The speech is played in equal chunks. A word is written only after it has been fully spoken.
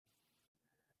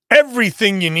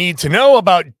Everything you need to know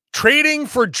about trading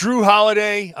for Jrue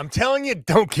Holiday. I'm telling you,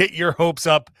 don't get your hopes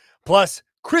up. Plus,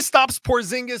 Kristaps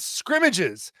Porzingis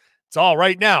scrimmages. It's all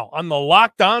right now on the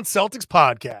Locked On Celtics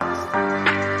podcast.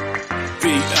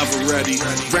 Be ever ready.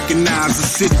 Recognize the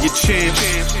city of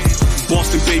champs.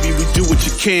 Boston, baby, we do what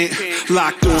you can't.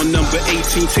 Locked on number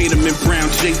 18, Tatum and Brown,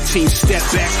 J-team, step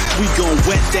back. We gon'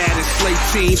 wet that and slay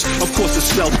teams. Of course, the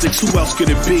Celtics, who else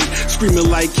could it be? Screaming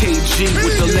like KG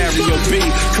with the Larry O.B.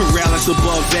 Corrales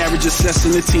above average,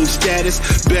 assessing the team status.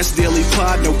 Best daily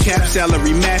pod, no cap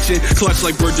salary matching. Clutch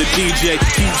like Bird the DJ,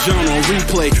 keep John on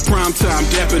replay. Prime time,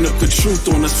 dapping up the truth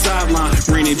on the sideline.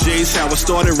 Raining J's, how it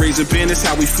started, raising banners,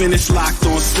 how we finished. Locked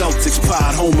on Celtics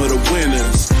pod, home of the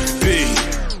winners. B.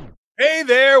 Hey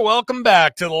there, welcome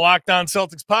back to the Locked On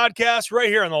Celtics podcast, right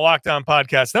here on the Locked On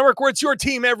Podcast Network, where it's your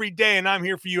team every day, and I'm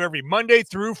here for you every Monday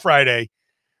through Friday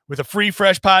with a free,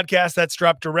 fresh podcast that's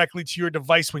dropped directly to your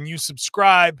device when you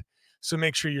subscribe, so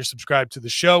make sure you're subscribed to the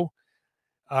show.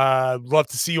 Love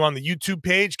to see you on the YouTube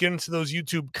page. Get into those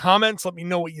YouTube comments. Let me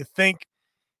know what you think.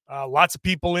 Lots of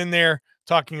people in there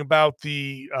talking about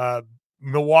the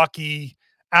Milwaukee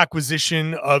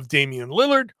acquisition of Damian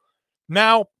Lillard.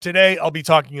 Now, today, I'll be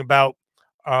talking about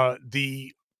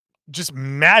the just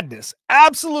madness,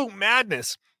 absolute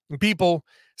madness, and people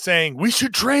saying we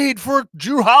should trade for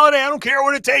Jrue Holiday. I don't care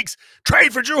what it takes.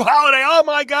 Trade for Jrue Holiday. Oh,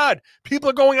 my God. People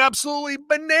are going absolutely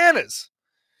bananas.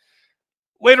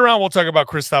 Later on, we'll talk about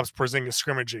Kristaps Porzingis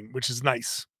scrimmaging, which is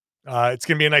nice. It's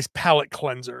going to be a nice palate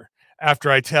cleanser after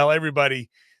I tell everybody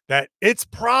that it's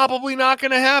probably not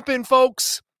going to happen,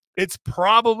 folks. It's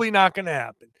probably not going to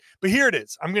happen. But here it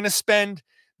is. I'm going to spend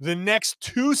the next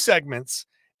two segments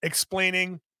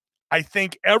explaining, I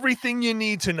think, everything you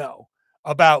need to know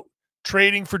about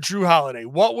trading for Jrue Holiday.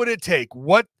 What would it take?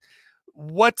 What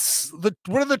are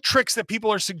the tricks that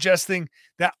people are suggesting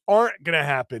that aren't going to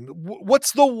happen?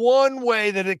 What's the one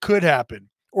way that it could happen?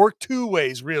 Or two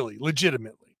ways, really,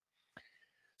 legitimately.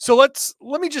 So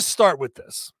let me just start with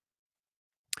this.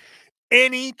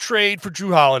 Any trade for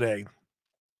Jrue Holiday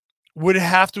would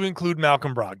have to include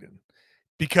Malcolm Brogdon,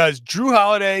 because Jrue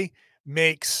Holiday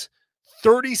makes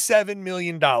 $37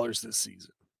 million this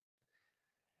season.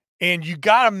 And you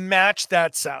got to match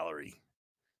that salary.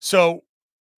 So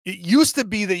it used to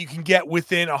be that you can get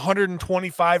within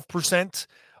 125%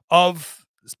 of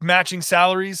matching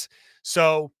salaries.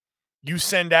 So you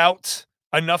send out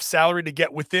enough salary to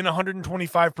get within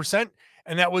 125%,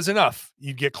 and that was enough.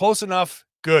 You get close enough,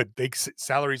 good.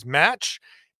 Salaries match,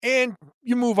 and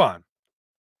you move on.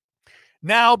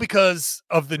 Now, because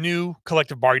of the new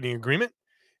collective bargaining agreement,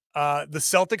 the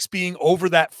Celtics being over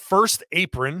that first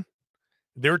apron,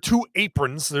 there are two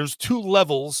aprons. There's two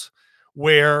levels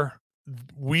where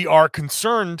we are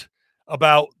concerned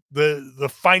about the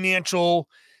financial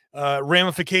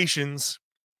ramifications,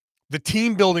 the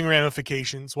team building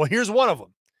ramifications. Well, here's one of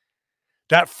them.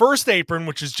 That first apron,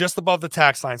 which is just above the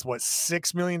tax line, is what,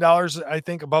 $6 million, I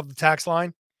think, above the tax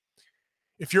line.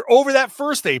 If you're over that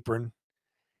first apron,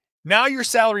 now your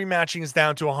salary matching is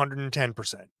down to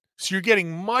 110%. So you're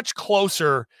getting much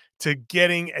closer to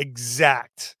getting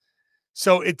exact.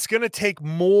 So it's going to take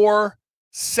more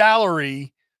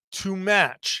salary to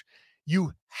match.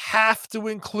 You have to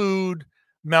include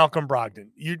Malcolm Brogdon.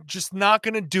 You're just not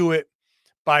going to do it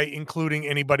by including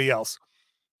anybody else.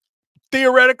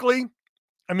 Theoretically,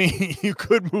 I mean, you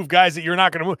could move guys that you're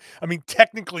not going to move. I mean,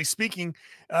 technically speaking,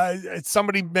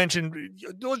 somebody mentioned,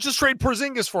 let's just trade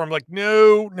Porzingis for him. Like,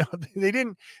 no, they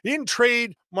didn't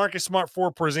trade Marcus Smart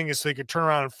for Porzingis so they could turn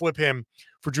around and flip him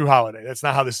for Jrue Holiday. That's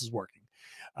not how this is working.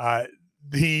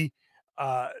 It's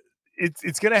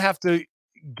going to have to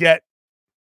get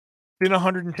in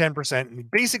 110%. And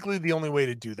basically the only way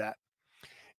to do that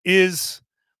is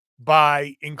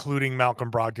by including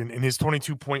Malcolm Brogdon in his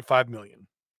 $22.5 million.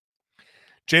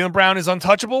 Jaylen Brown is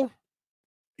untouchable.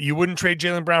 You wouldn't trade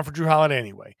Jaylen Brown for Jrue Holiday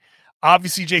anyway.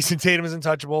 Obviously, Jason Tatum is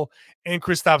untouchable, and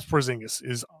Kristaps Porzingis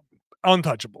is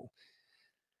untouchable.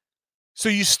 So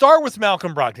you start with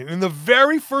Malcolm Brogdon, and the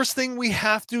very first thing we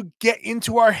have to get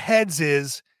into our heads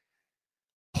is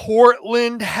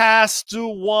Portland has to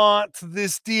want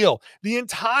this deal. The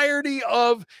entirety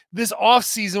of this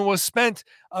offseason was spent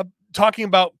talking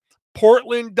about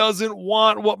Portland doesn't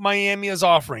want what Miami is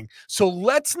offering. So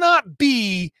let's not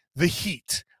be the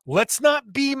Heat. Let's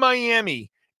not be Miami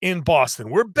in Boston.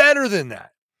 We're better than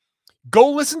that.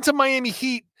 Go listen to Miami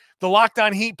Heat, the Locked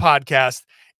On Heat podcast.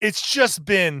 It's just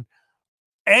been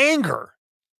anger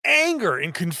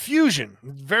and confusion.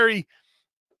 Very,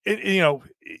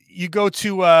 you go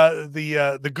to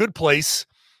the Good Place,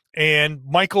 and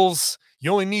Michael's,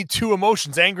 you only need two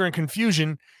emotions, anger and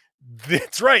confusion.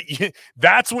 That's right.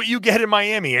 That's what you get in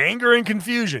Miami, anger and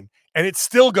confusion. And it's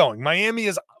still going. Miami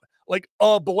is like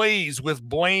ablaze with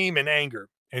blame and anger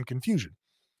and confusion.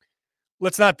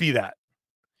 Let's not be that.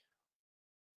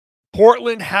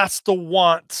 Portland has to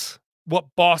want what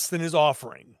Boston is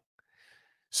offering.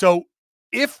 So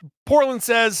if Portland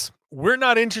says, we're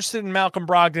not interested in Malcolm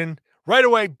Brogdon, right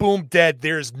away, boom, dead.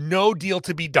 There's no deal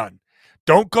to be done.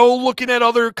 Don't go looking at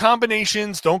other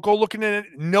combinations. Don't go looking at it.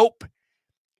 Nope.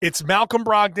 It's Malcolm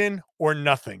Brogdon or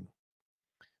nothing.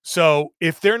 So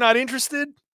if they're not interested,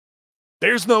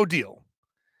 there's no deal.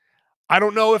 I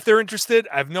don't know if they're interested.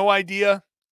 I have no idea.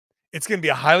 It's going to be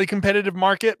a highly competitive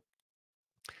market.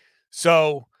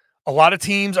 So a lot of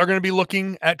teams are going to be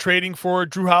looking at trading for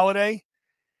Jrue Holiday.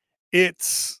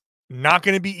 It's not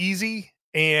going to be easy,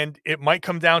 and it might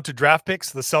come down to draft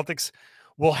picks. The Celtics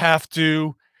will have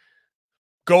to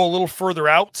go a little further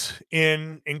out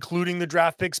in including the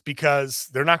draft picks because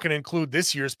they're not going to include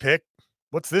this year's pick.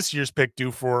 What's this year's pick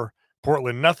do for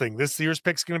Portland? Nothing. This year's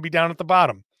pick's going to be down at the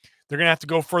bottom. They're going to have to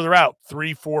go further out,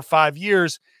 3, 4, 5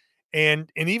 years.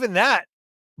 And even that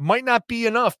might not be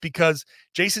enough because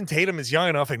Jason Tatum is young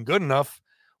enough and good enough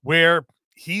where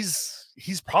he's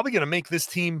probably going to make this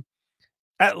team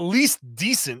at least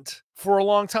decent for a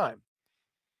long time.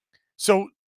 So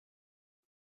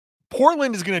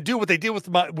Portland is going to do what they did with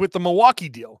the Milwaukee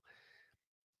deal.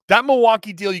 That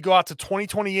Milwaukee deal, you go out to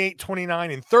 2028,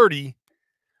 29, and 30.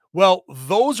 Well,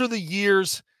 those are the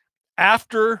years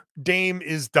after Dame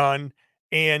is done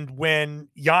and when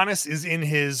Giannis is in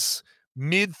his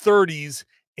mid-30s,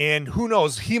 and who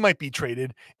knows, he might be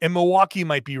traded and Milwaukee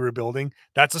might be rebuilding.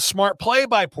 That's a smart play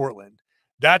by Portland.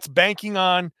 That's banking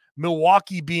on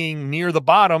Milwaukee being near the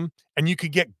bottom, and you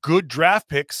could get good draft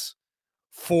picks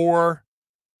for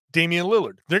Damian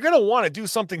Lillard. They're going to want to do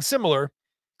something similar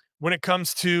when it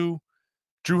comes to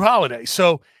Jrue Holiday.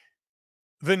 So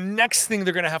the next thing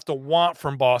they're going to have to want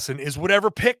from Boston is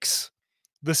whatever picks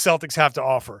the Celtics have to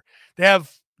offer.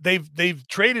 They've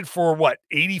traded for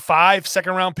 85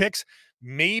 second round picks.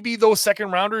 Maybe those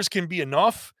second rounders can be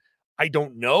enough. I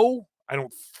don't know. I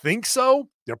don't think so.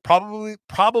 They're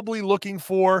probably looking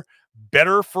for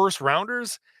better first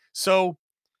rounders. So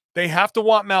they have to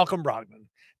want Malcolm Brogdon.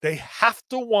 They have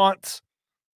to want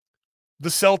the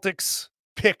Celtics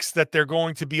picks that they're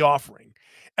going to be offering.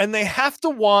 And they have to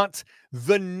want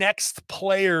the next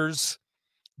players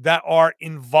that are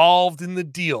involved in the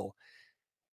deal.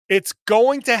 It's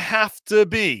going to have to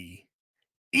be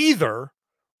either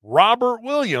Robert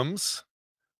Williams,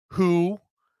 who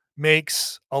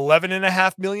makes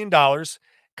 $11.5 million.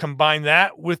 Combine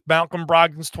that with Malcolm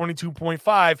Brogdon's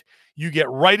 22.5, you get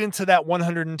right into that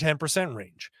 110%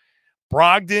 range.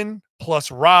 Brogdon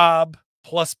plus Rob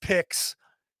plus picks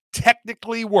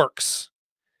technically works.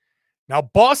 Now,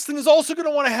 Boston is also going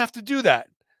to want to have to do that.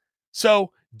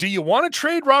 So, do you want to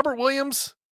trade Robert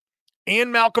Williams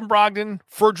and Malcolm Brogdon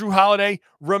for Jrue Holiday?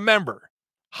 Remember,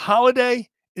 Holiday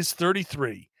is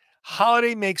 33.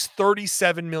 Holiday makes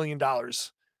 $37 million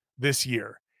this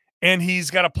year. And he's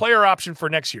got a player option for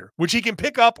next year, which he can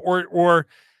pick up or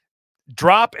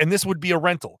drop, and this would be a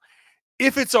rental.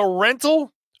 If it's a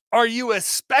rental, are you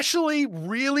especially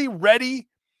really ready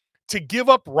to give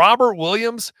up Robert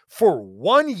Williams for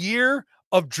 1 year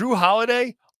of Jrue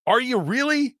Holiday? Are you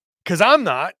really? Because I'm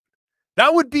not.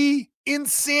 That would be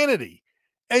insanity.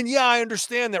 And yeah, I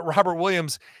understand that Robert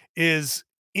Williams is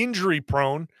injury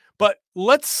prone, but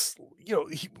let's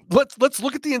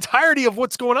look at the entirety of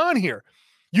what's going on here.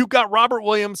 You've got Robert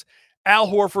Williams, Al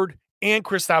Horford, and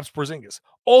Kristaps Porzingis.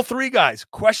 All three guys,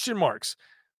 question marks.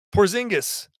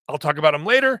 Porzingis, I'll talk about him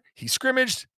later. He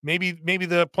scrimmaged. Maybe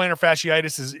the plantar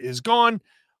fasciitis is gone,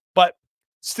 but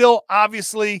still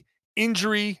obviously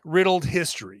injury-riddled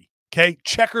history. Okay,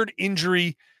 checkered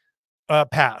injury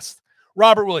past.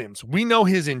 Robert Williams, we know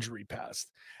his injury past.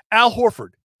 Al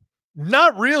Horford,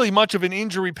 not really much of an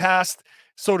injury past,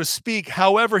 so to speak.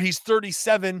 However, he's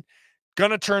 37,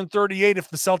 gonna turn 38 if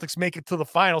the Celtics make it to the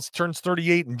finals. Turns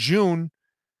 38 in June.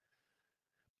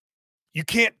 You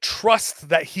can't trust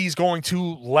that he's going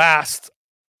to last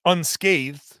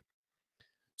unscathed.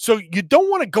 So you don't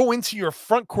want to go into your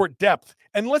front court depth.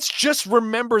 And let's just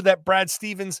remember that Brad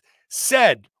Stevens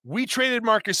said, we traded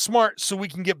Marcus Smart so we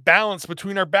can get balance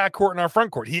between our backcourt and our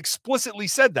front court. He explicitly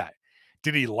said that.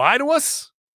 Did he lie to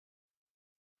us?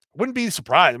 Wouldn't be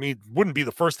surprised. I mean, it wouldn't be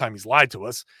the first time he's lied to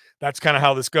us. That's kind of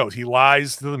how this goes. He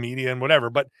lies to the media and whatever,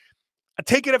 but I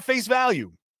take it at face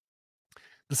value.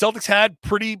 The Celtics had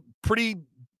pretty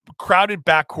crowded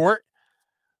backcourt.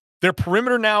 Their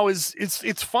perimeter now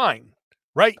it's fine,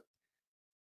 right?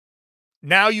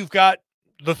 Now you've got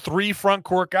the three front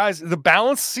court guys, the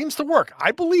balance seems to work.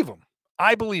 I believe them.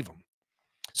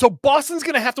 So Boston's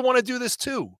going to have to want to do this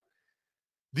too.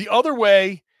 The other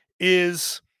way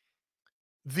is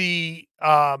the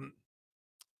Al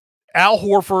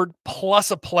Horford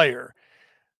plus a player.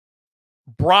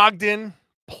 Brogdon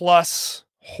plus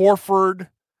Horford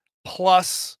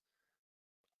plus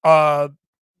a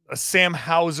Sam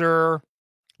Hauser,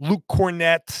 Luke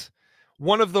Cornett.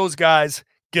 One of those guys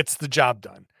gets the job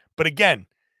done. But again,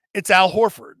 it's Al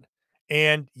Horford.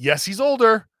 And yes, he's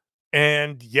older.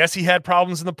 And yes, he had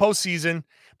problems in the postseason.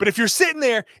 But if you're sitting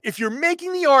there, if you're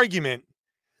making the argument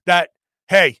that,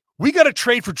 hey, we got to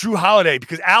trade for Jrue Holiday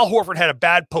because Al Horford had a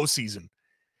bad postseason,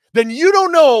 then you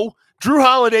don't know Jrue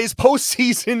Holiday's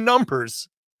postseason numbers.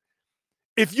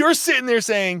 If you're sitting there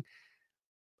saying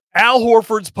Al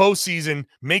Horford's postseason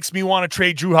makes me want to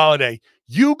trade Jrue Holiday,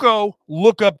 you go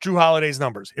look up Jrue Holiday's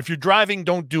numbers. If you're driving,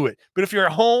 don't do it. But if you're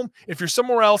at home, if you're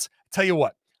somewhere else, tell you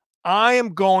what, I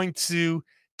am going to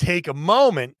take a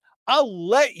moment. I'll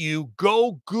let you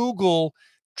go Google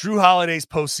Jrue Holiday's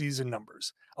postseason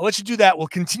numbers. I'll let you do that. We'll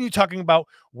continue talking about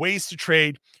ways to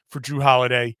trade for Jrue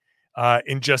Holiday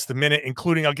in just a minute,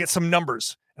 including I'll get some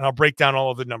numbers and I'll break down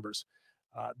all of the numbers.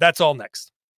 That's all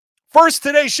next. First,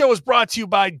 today's show is brought to you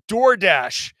by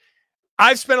DoorDash.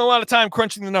 I've spent a lot of time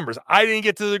crunching the numbers. I didn't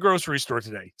get to the grocery store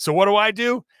today. So what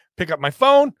do? Pick up my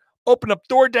phone, open up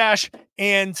DoorDash,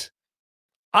 and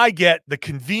I get the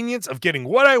convenience of getting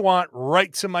what I want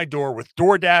right to my door with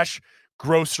DoorDash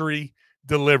grocery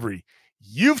delivery.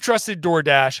 You've trusted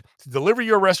DoorDash to deliver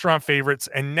your restaurant favorites,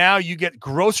 and now you get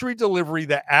grocery delivery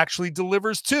that actually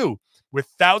delivers too. With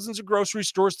thousands of grocery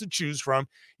stores to choose from,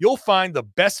 you'll find the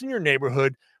best in your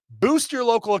neighborhood, boost your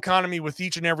local economy with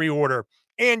each and every order,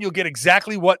 and you'll get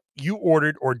exactly what you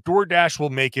ordered, or DoorDash will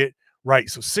make it right.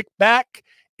 So sit back,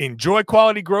 enjoy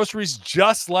quality groceries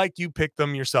just like you picked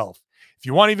them yourself. If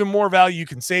you want even more value, you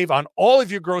can save on all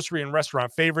of your grocery and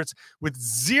restaurant favorites with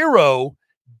 $0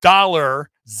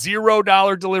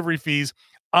 delivery fees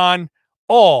on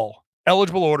all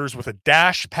eligible orders with a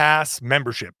Dash Pass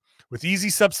membership. With easy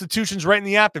substitutions right in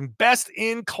the app and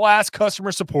best-in-class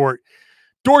customer support,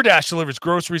 DoorDash delivers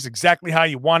groceries exactly how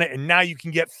you want it, and now you can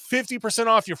get 50%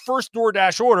 off your first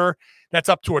DoorDash order. That's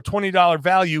up to a $20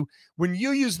 value when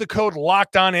you use the code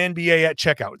LOCKEDONNBA at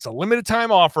checkout. It's a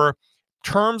limited-time offer.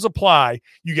 Terms apply.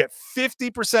 You get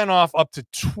 50% off up to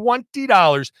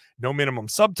 $20. No minimum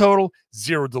subtotal,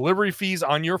 $0 delivery fees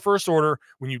on your first order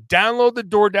when you download the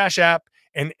DoorDash app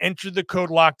and enter the code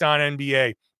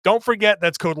LOCKEDONNBA. Don't forget,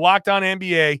 that's code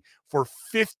LOCKEDONNBA for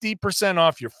 50%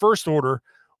 off your first order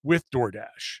with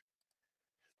DoorDash.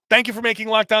 Thank you for making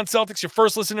Locked On Celtics your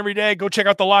first listen every day. Go check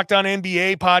out the Locked On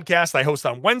NBA podcast I host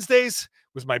on Wednesdays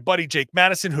with my buddy Jake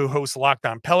Madison, who hosts Locked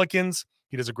On Pelicans.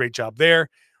 He does a great job there.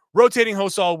 Rotating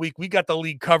hosts all week. We got the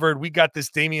league covered. We got this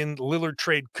Damian Lillard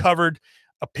trade covered.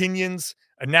 Opinions,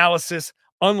 analysis,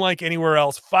 unlike anywhere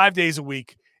else, 5 days a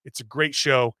week. It's a great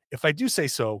show, if I do say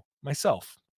so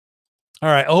myself. All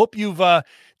right. I hope you've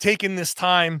taken this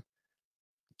time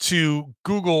to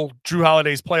Google Jrue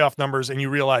Holiday's playoff numbers and you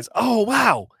realize, oh,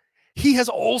 wow, he has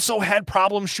also had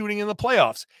problems shooting in the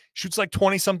playoffs. Shoots like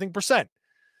 20-something%.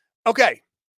 Okay.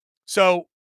 So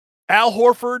Al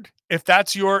Horford, if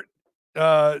that's your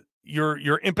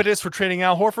impetus for trading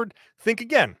Al Horford, think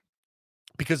again,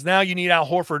 because now you need Al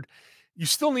Horford. You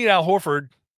still need Al Horford,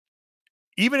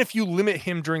 even if you limit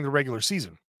him during the regular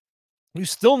season. You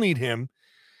still need him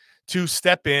to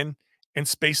step in and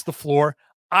space the floor.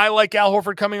 I like Al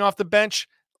Horford coming off the bench.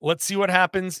 Let's see what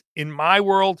happens. In my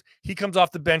world, he comes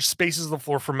off the bench, spaces the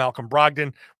floor for Malcolm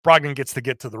Brogdon. Brogdon gets to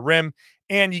get to the rim,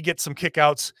 and you get some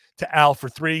kickouts to Al for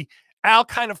three. Al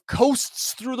kind of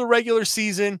coasts through the regular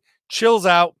season, chills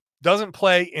out, doesn't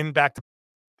play in back-to-back.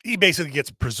 He basically gets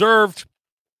preserved.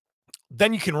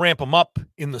 Then you can ramp him up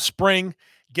in the spring,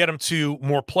 get him to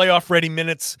more playoff-ready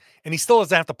minutes, and he still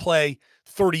doesn't have to play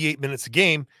 38 minutes a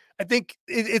game. I think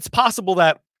it's possible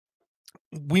that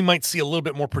we might see a little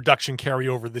bit more production carry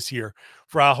over this year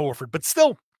for Al Horford. But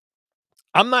still,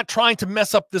 I'm not trying to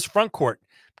mess up this front court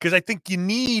because I think you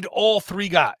need all three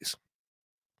guys.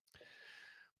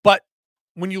 But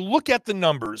when you look at the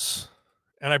numbers,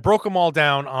 and I broke them all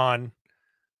down on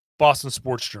Boston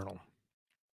Sports Journal,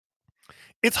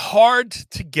 it's hard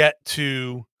to get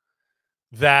to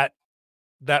that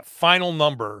final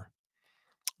number,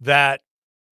 that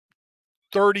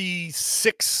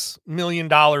 $36 million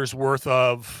worth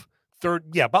of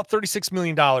about $36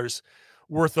 million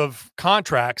worth of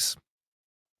contracts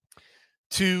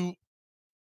to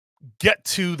get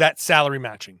to that salary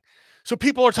matching. So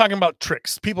people are talking about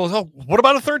tricks. People, oh, what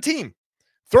about a third team?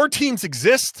 Third teams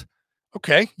exist.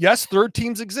 Okay, yes, third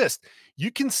teams exist.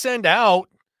 You can send out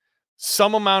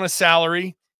some amount of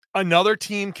salary. Another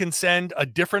team can send a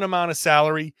different amount of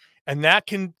salary, and that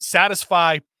can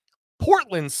satisfy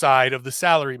Portland's side of the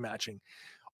salary matching.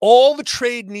 All the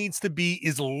trade needs to be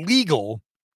is legal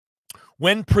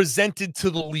when presented to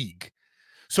the league.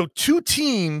 So two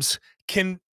teams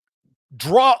can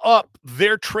draw up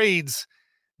their trades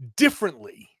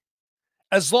differently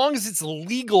as long as it's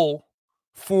legal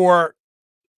for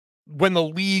when the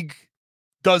league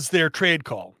does their trade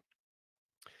call.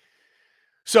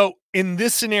 So in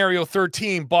this scenario, third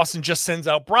team, Boston just sends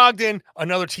out Brogdon.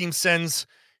 Another team sends,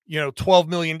 $12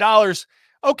 million.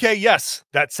 Okay, yes,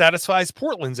 that satisfies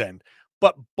Portland's end.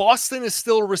 But Boston is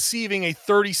still receiving a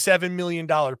 $37 million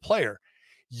player.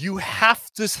 You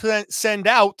have to send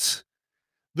out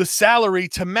the salary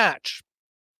to match.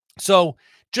 So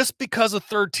just because a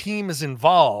third team is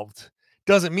involved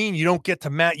doesn't mean you don't get to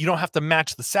match. You don't have to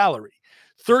match the salary.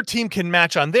 Third team can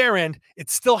match on their end. It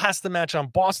still has to match on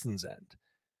Boston's end.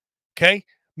 Okay.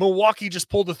 Milwaukee just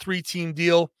pulled a 3-team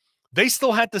deal. They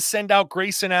still had to send out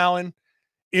Grayson Allen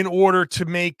in order to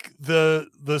make the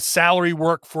salary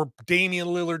work for Damian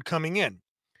Lillard coming in.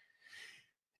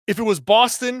 If it was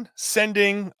Boston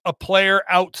sending a player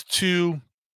out to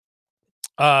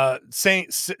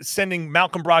sending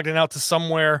Malcolm Brogdon out to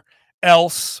somewhere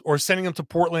else, or sending him to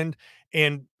Portland,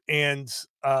 and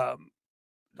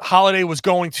Holiday was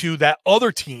going to that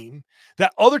other team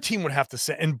would have to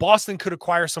send, and Boston could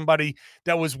acquire somebody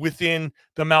that was within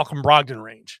the Malcolm Brogdon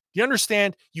range. You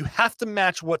understand? You have to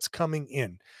match what's coming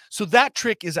in. So that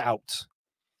trick is out.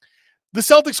 The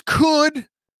Celtics could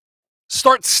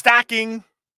start stacking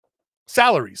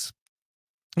salaries.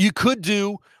 You could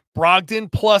do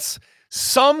Brogdon plus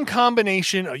some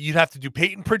combination. You'd have to do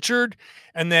Peyton Pritchard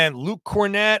and then Luke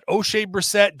Cornett, O'Shea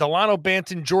Brissett, Delano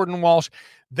Banton, Jordan Walsh.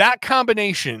 That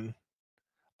combination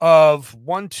of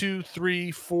 1, 2,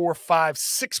 3, 4, 5,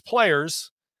 6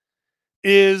 players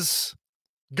is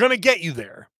going to get you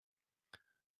there.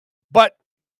 But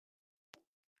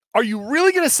are you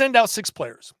really going to send out 6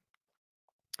 players?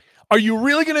 Are you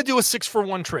really going to do a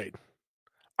 6-for-1 trade?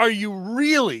 Are you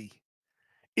really?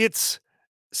 It's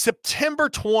September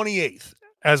 28th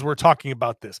as we're talking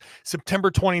about this.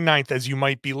 September 29th as you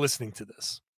might be listening to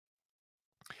this.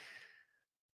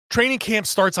 Training camp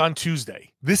starts on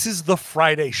Tuesday. This is the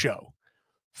Friday show.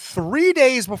 3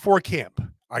 days before camp,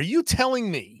 are you telling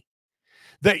me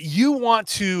that you want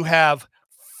to have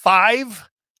five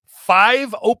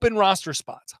open roster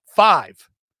spots, 5,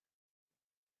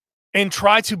 and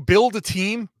try to build a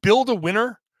team, build a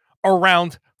winner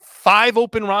around 5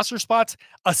 open roster spots,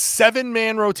 a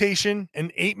 7-man rotation, an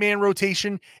 8-man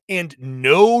rotation, and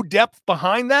no depth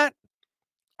behind that?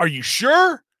 Are you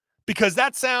sure? Because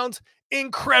that sounds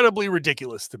incredibly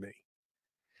ridiculous to me.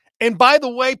 And by the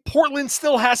way, Portland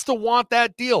still has to want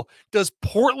that deal. Does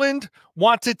Portland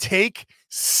want to take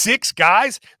 6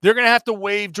 guys? They're going to have to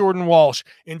waive Jordan Walsh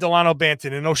and Delano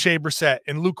Banton and O'Shea Brissett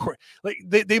and Luke. Like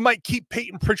they might keep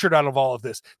Peyton Pritchard out of all of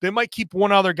this. They might keep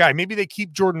one other guy. Maybe they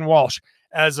keep Jordan Walsh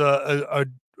as a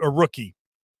rookie.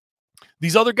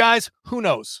 These other guys, who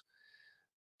knows?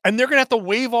 And they're going to have to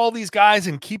waive all these guys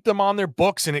and keep them on their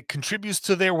books, and it contributes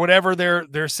to their whatever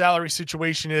their salary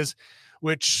situation is,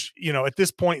 which, at this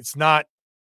point, it's not.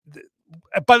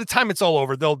 By the time it's all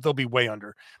over, they'll be way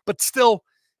under. But still,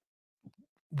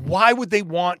 why would they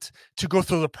want to go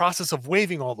through the process of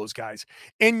waiving all those guys?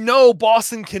 And no,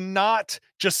 Boston cannot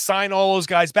just sign all those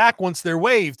guys back once they're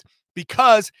waived,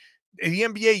 because the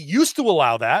NBA used to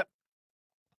allow that,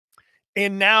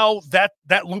 and now that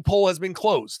loophole has been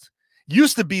closed.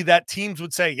 Used to be that teams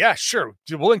would say, yeah, sure,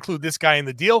 we'll include this guy in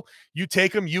the deal. You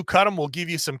take him, you cut him, we'll give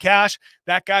you some cash.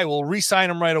 That guy will re-sign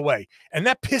him right away. And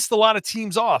that pissed a lot of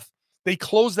teams off. They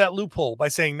closed that loophole by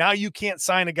saying, now you can't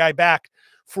sign a guy back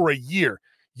for a year.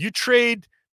 You trade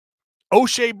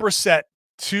O'Shea Brissett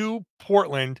to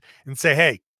Portland and say,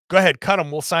 hey, go ahead, cut him,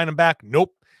 we'll sign him back.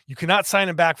 Nope, you cannot sign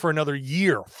him back for another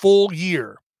year, full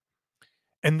year.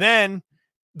 And then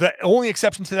the only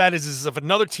exception to that is if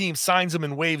another team signs him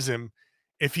and waives him.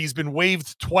 If he's been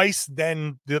waived twice,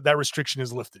 then that restriction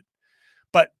is lifted.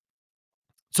 But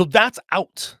so that's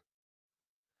out.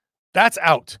 That's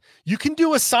out. You can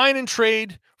do a sign and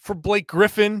trade for Blake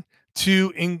Griffin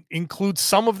to include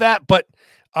some of that, but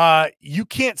you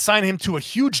can't sign him to a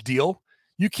huge deal.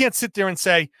 You can't sit there and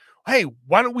say, hey,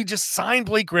 why don't we just sign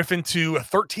Blake Griffin to a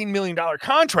 $13 million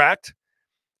contract?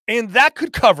 And that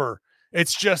could cover.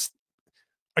 It's just,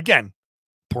 again,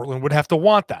 Portland would have to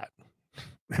want that.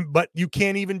 But you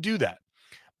can't even do that.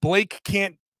 Blake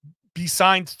can't be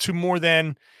signed to more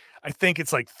than, I think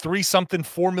it's like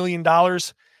 $4 million,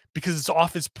 because it's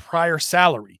off his prior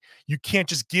salary. You can't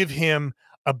just give him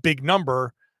a big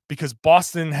number because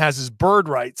Boston has his bird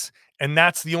rights, and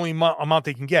that's the only amount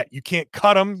they can get. You can't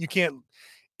cut him. You can't.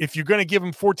 If you're going to give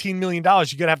him $14 million,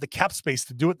 you got to have the cap space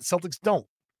to do it. The Celtics don't.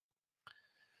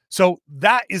 So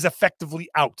that is effectively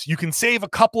out. You can save a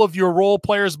couple of your role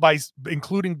players by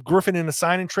including Griffin in a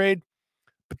sign and trade,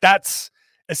 but that's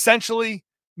essentially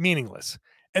meaningless.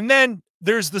 And then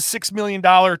there's the $6 million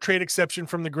trade exception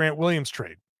from the Grant Williams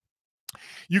trade.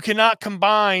 You cannot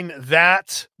combine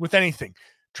that with anything.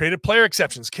 Traded player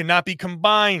exceptions cannot be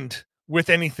combined with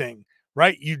anything,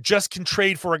 right? You just can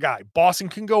trade for a guy. Boston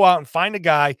can go out and find a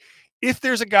guy. If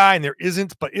there's a guy, and there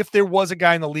isn't, but if there was a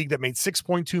guy in the league that made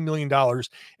 $6.2 million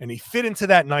and he fit into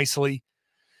that nicely,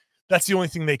 that's the only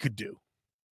thing they could do.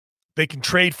 They can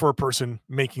trade for a person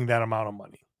making that amount of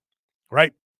money,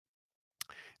 right?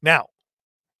 Now,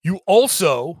 you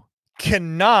also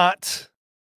cannot,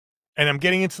 and I'm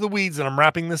getting into the weeds and I'm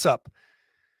wrapping this up,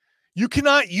 you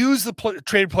cannot use the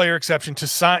trade player exception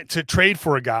to trade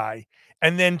for a guy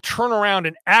and then turn around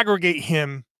and aggregate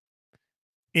him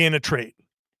in a trade.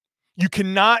 You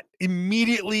cannot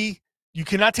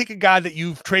take a guy that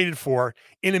you've traded for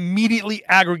and immediately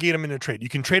aggregate him in a trade. You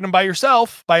can trade him by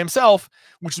himself,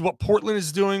 which is what Portland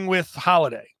is doing with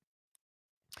Holiday.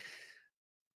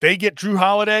 They get Jrue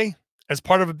Holiday as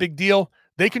part of a big deal.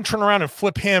 They can turn around and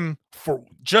flip him for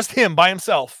just him by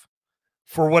himself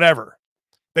for whatever.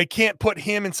 They can't put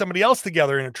him and somebody else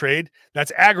together in a trade.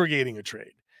 That's aggregating a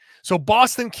trade. So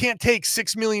Boston can't take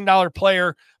 $6 million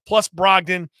player plus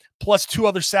Brogdon plus two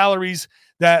other salaries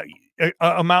that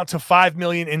amount to $5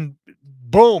 million, and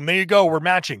boom, there you go. We're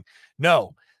matching.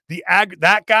 No,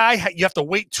 that guy, you have to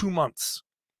wait 2 months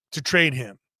to trade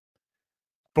him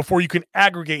before you can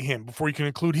aggregate him, before you can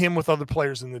include him with other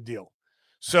players in the deal.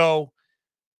 So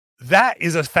that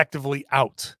is effectively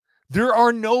out. There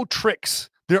are no tricks.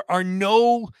 There are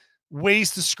no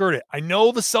ways to skirt it. I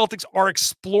know the Celtics are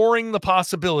exploring the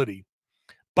possibility,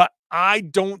 but I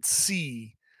don't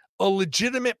see a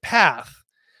legitimate path.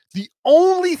 The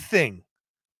only thing,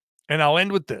 and I'll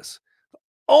end with this,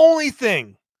 only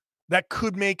thing that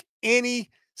could make any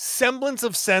semblance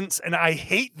of sense, and I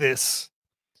hate this,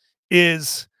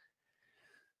 is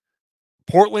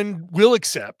Portland will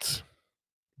accept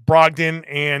Brogdon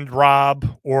and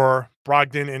Rob or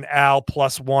Brogdon and Al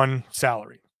plus one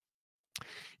salary.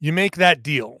 You make that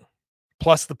deal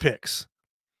plus the picks.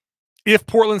 If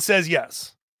Portland says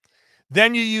yes,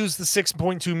 then you use the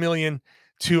 $6.2 million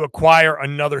to acquire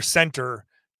another center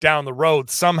down the road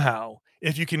somehow.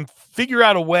 If you can figure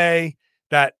out a way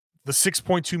that the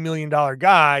 $6.2 million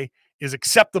guy is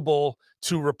acceptable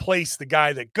to replace the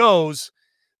guy that goes,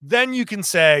 then you can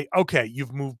say, okay,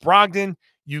 you've moved Brogdon,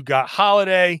 you got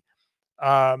Holiday,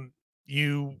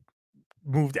 you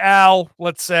moved Al,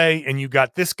 let's say, and you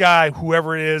got this guy,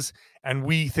 whoever it is, and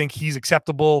we think he's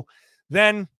acceptable,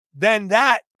 then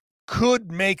that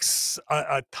could make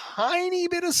a tiny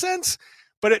bit of sense,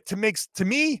 but to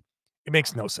me, it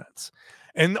makes no sense.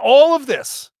 And all of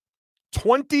this,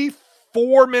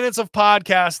 24 minutes of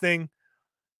podcasting,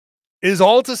 is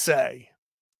all to say,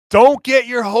 don't get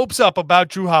your hopes up about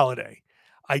Jrue Holiday.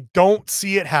 I don't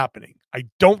see it happening. I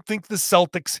don't think the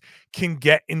Celtics can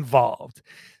get involved.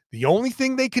 The only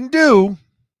thing they can do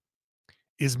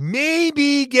is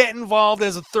maybe get involved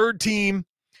as a third team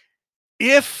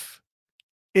if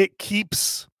it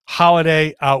keeps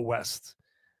Holiday out west.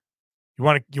 You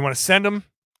want to send him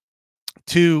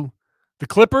to the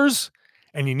Clippers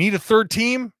and you need a third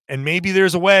team, and maybe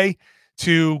there's a way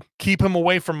to keep him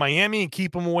away from Miami and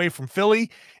keep him away from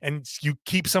Philly, and you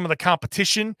keep some of the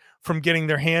competition from getting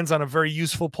their hands on a very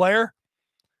useful player.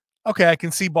 Okay, I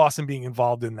can see Boston being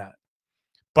involved in that.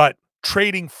 But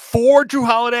trading for Jrue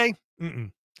Holiday,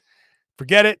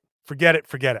 forget it.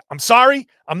 I'm sorry.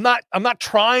 I'm not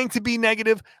trying to be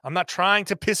negative. I'm not trying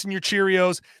to piss in your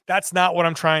Cheerios. That's not what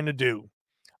I'm trying to do.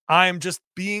 I am just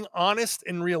being honest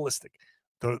and realistic.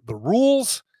 The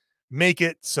rules make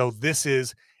it so this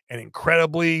is an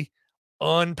incredibly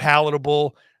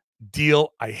unpalatable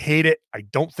deal. I hate it. I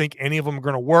don't think any of them are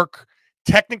going to work.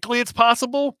 Technically, it's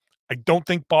possible. I don't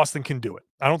think Boston can do it.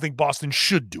 I don't think Boston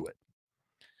should do it.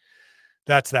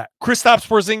 That's that. Kristaps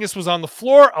Porzingis was on the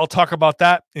floor. I'll talk about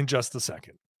that in just a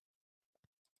second.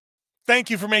 Thank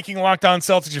you for making Locked On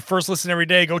Celtics your first listen every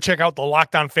day. Go check out the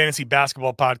Locked On Fantasy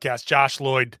Basketball podcast. Josh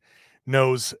Lloyd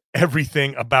knows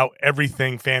everything about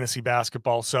everything fantasy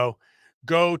basketball. So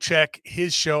go check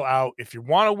his show out. If you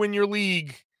want to win your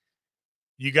league,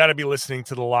 you got to be listening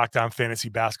to the Locked On Fantasy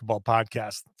Basketball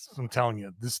podcast. I'm telling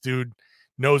you, this dude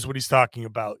knows what he's talking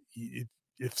about.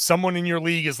 If someone in your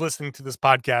league is listening to this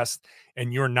podcast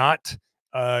and you're not,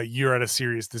 you're at a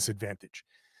serious disadvantage.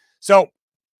 So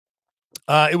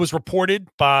it was reported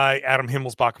by Adam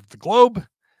Himmelsbach of the Globe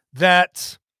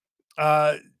that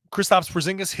Kristaps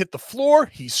Porzingis hit the floor.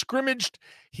 He scrimmaged.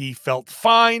 He felt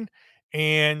fine.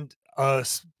 And a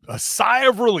sigh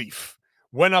of relief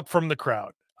went up from the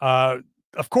crowd.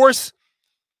 Of course,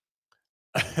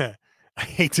 I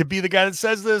hate to be the guy that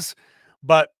says this,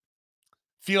 but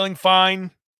feeling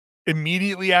fine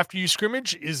immediately after you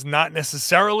scrimmage is not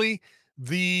necessarily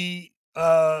the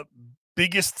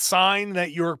biggest sign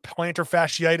that your plantar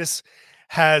fasciitis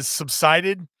has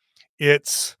subsided.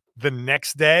 It's the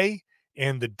next day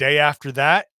and the day after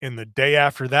that and the day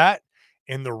after that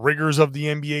and the rigors of the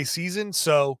NBA season.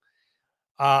 So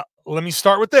let me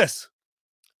start with this.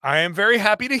 I am very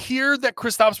happy to hear that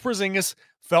Kristaps Porzingis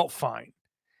felt fine.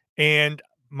 And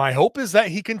my hope is that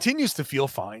he continues to feel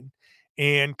fine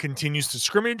and continues to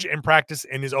scrimmage and practice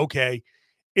and is okay.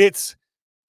 It's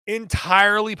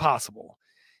entirely possible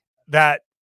that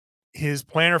his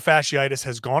plantar fasciitis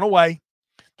has gone away,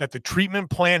 that the treatment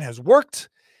plan has worked.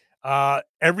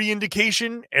 Every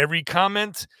indication, every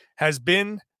comment has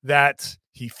been that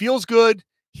he feels good,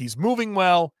 he's moving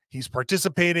well, he's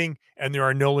participating, and there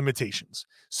are no limitations.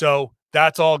 So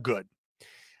that's all good.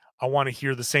 I want to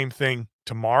hear the same thing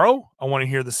tomorrow. I want to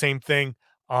hear the same thing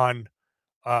on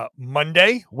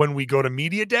Monday when we go to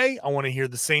media day. I want to hear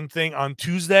the same thing on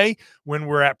Tuesday when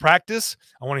we're at practice.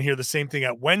 I want to hear the same thing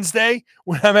at Wednesday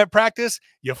when I'm at practice.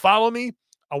 You follow me?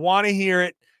 I want to hear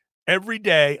it every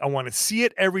day. I want to see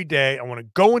it every day. I want to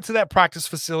go into that practice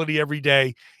facility every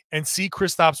day and see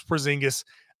Kristaps Porzingis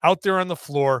out there on the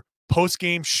floor,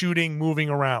 post-game shooting, moving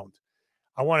around.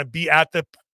 I want to be at the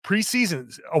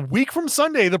preseason. A week from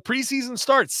Sunday, the preseason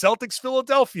starts. Celtics,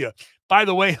 Philadelphia. By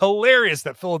the way, hilarious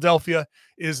that Philadelphia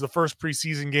is the first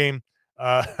preseason game.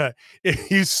 If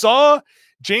you saw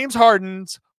James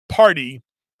Harden's party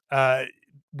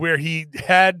where he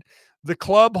had the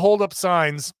club hold up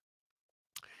signs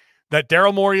that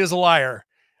Daryl Morey is a liar,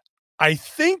 I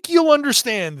think you'll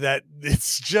understand that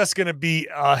it's just going to be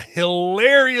a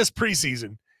hilarious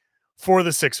preseason for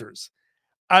the Sixers.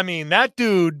 I mean, that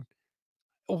dude,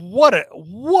 what a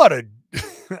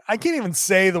I can't even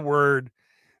say the word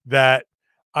that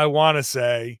I want to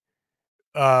say.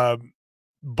 But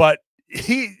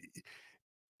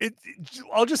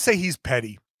I'll just say he's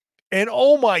petty. And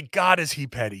oh my God, is he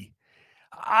petty.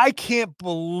 I can't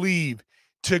believe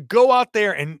to go out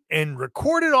there and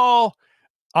record it all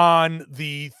on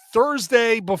the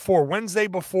Wednesday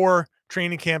before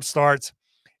training camp starts,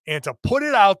 and to put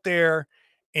it out there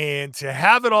and to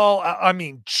have it all. I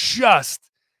mean, just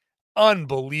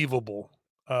unbelievable.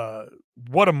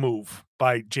 What a move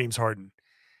by James Harden.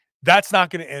 That's not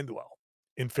going to end well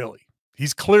in Philly.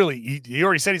 He's clearly, he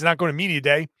already said he's not going to media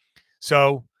day.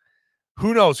 So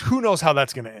who knows how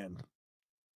that's going to end.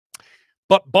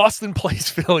 But Boston plays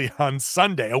Philly on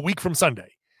Sunday, a week from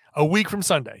Sunday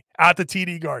at the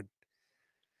TD Garden.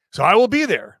 So I will be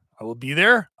there. I'll be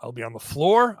on the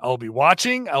floor. I'll be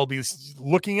watching. I'll be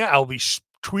looking at, I'll be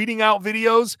tweeting out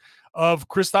videos of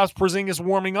Kristaps Porzingis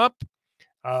warming up,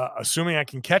 assuming I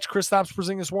can catch Kristaps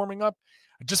Porzingis warming up.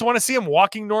 I just want to see him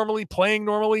walking normally, playing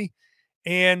normally.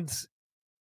 And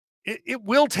it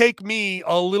will take me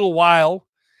a little while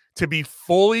to be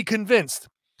fully convinced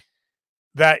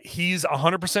that he's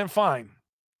 100% fine.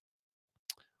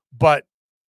 But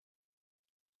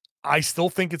I still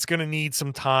think it's going to need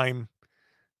some time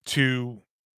to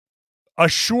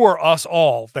assure us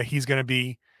all that he's going to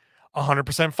be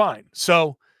 100% fine.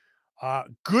 So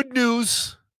good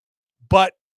news,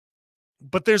 but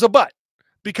there's a but,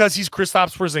 because he's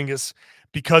Kristaps Porzingis,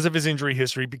 because of his injury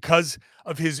history, because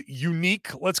of his unique,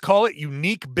 let's call it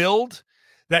unique build,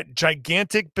 that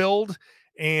gigantic build.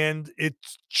 And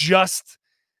it's just,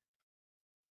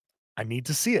 I need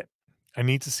to see it.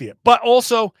 But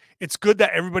also, it's good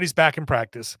that everybody's back in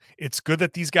practice. It's good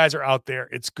that these guys are out there.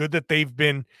 It's good that they've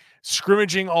been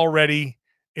scrimmaging already.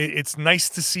 It's nice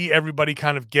to see everybody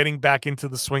kind of getting back into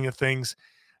the swing of things.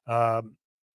 I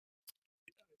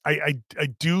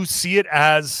do see it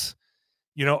as,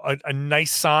 a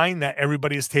nice sign that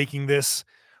everybody is taking this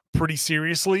pretty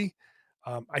seriously.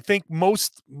 I think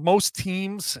most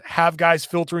teams have guys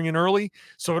filtering in early,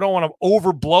 so I don't want to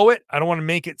overblow it. I don't want to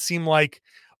make it seem like,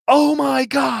 oh my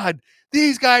God,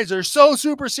 these guys are so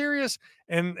super serious,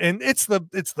 and it's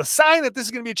the sign that this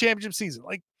is going to be a championship season.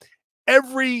 Like,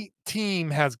 every team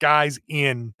has guys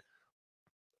in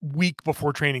week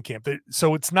before training camp,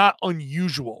 so it's not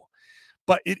unusual.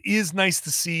 But it is nice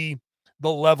to see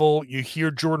the level. You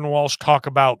hear Jordan Walsh talk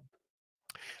about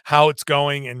how it's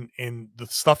going and the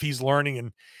stuff he's learning,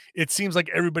 and it seems like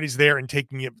everybody's there and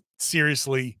taking it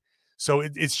seriously. So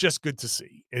it's just good to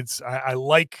see. I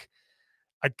like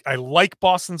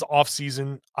Boston's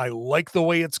offseason. I like the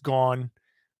way it's gone.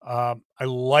 I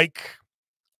like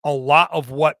a lot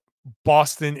of what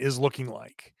Boston is looking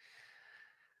like.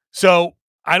 So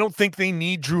I don't think they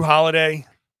need Jrue Holiday.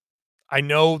 I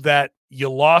know that you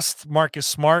lost Marcus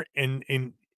Smart, and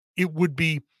it'd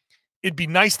be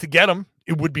nice to get him.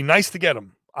 It would be nice to get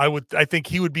him. I think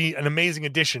he would be an amazing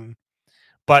addition,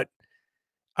 but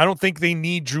I don't think they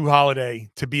need Jrue Holiday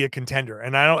to be a contender.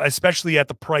 And I don't, especially at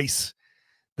the price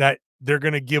that they're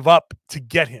going to give up to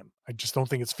get him. I just don't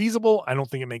think it's feasible. I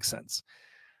don't think it makes sense.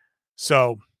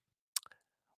 So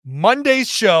Monday's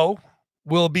show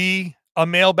will be a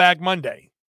Mailbag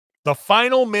Monday, the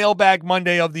final Mailbag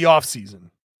Monday of the offseason.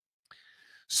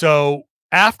 So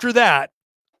after that,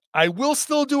 I will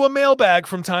still do a mailbag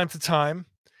from time to time,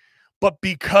 but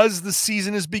because the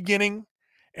season is beginning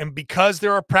and because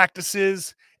there are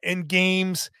practices and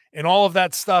games and all of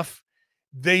that stuff,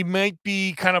 they might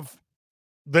be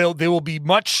they will be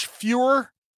much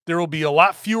fewer. There will be a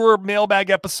lot fewer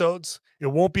mailbag episodes. It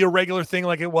won't be a regular thing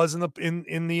like it was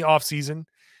in the off season.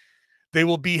 They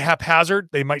will be haphazard.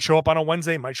 They might show up on a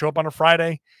Wednesday, might show up on a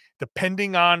Friday,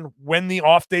 depending on when the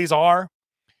off days are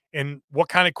and what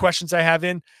kind of questions I have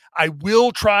in. I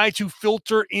will try to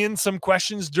filter in some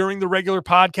questions during the regular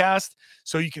podcast.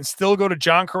 So you can still go to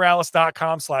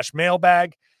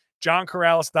johncorrales.com/mailbag,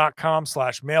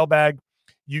 johncorrales.com/mailbag.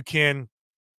 You can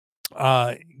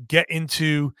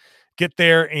get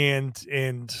there and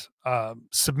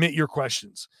submit your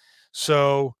questions.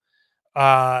 So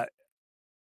go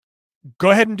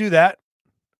ahead and do that.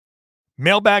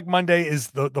 Mailbag Monday is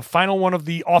the final one of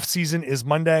the off season is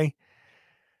Monday.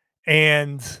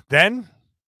 And then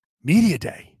Media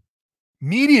Day.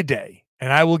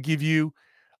 And I will give you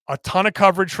a ton of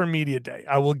coverage for Media Day.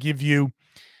 I will give you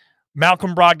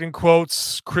Malcolm Brogdon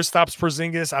quotes, Kristaps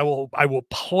Porzingis. I will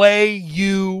play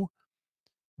you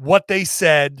what they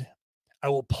said. I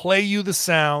will play you the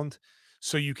sound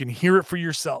so you can hear it for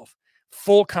yourself.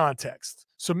 Full context.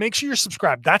 So make sure you're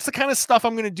subscribed. That's the kind of stuff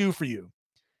I'm going to do for you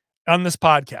on this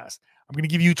podcast. I'm going to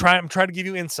give you I'm trying to give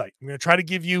you insight. I'm going to try to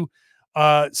give you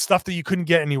stuff that you couldn't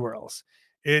get anywhere else.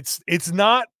 It's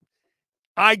not,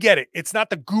 I get it. It's not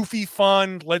the goofy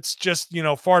fun, let's just,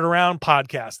 fart around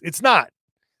podcast. It's not.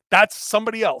 That's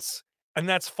somebody else. And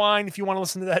that's fine if you want to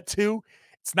listen to that too.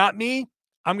 It's not me.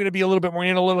 I'm going to be a little bit more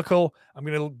analytical. I'm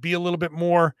going to be a little bit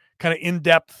more kind of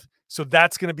in-depth. So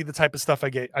that's going to be the type of stuff I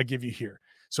give you here.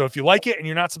 So if you like it and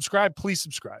you're not subscribed, please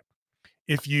subscribe.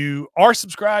 If you are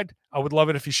subscribed, I would love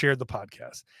it if you shared the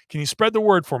podcast. Can you spread the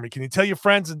word for me? Can you tell your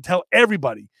friends and tell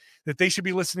everybody that they should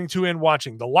be listening to and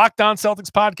watching the Locked On Celtics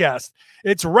podcast?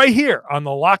 It's right here on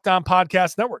the Locked On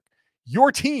Podcast Network.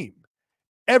 Your team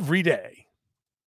every day.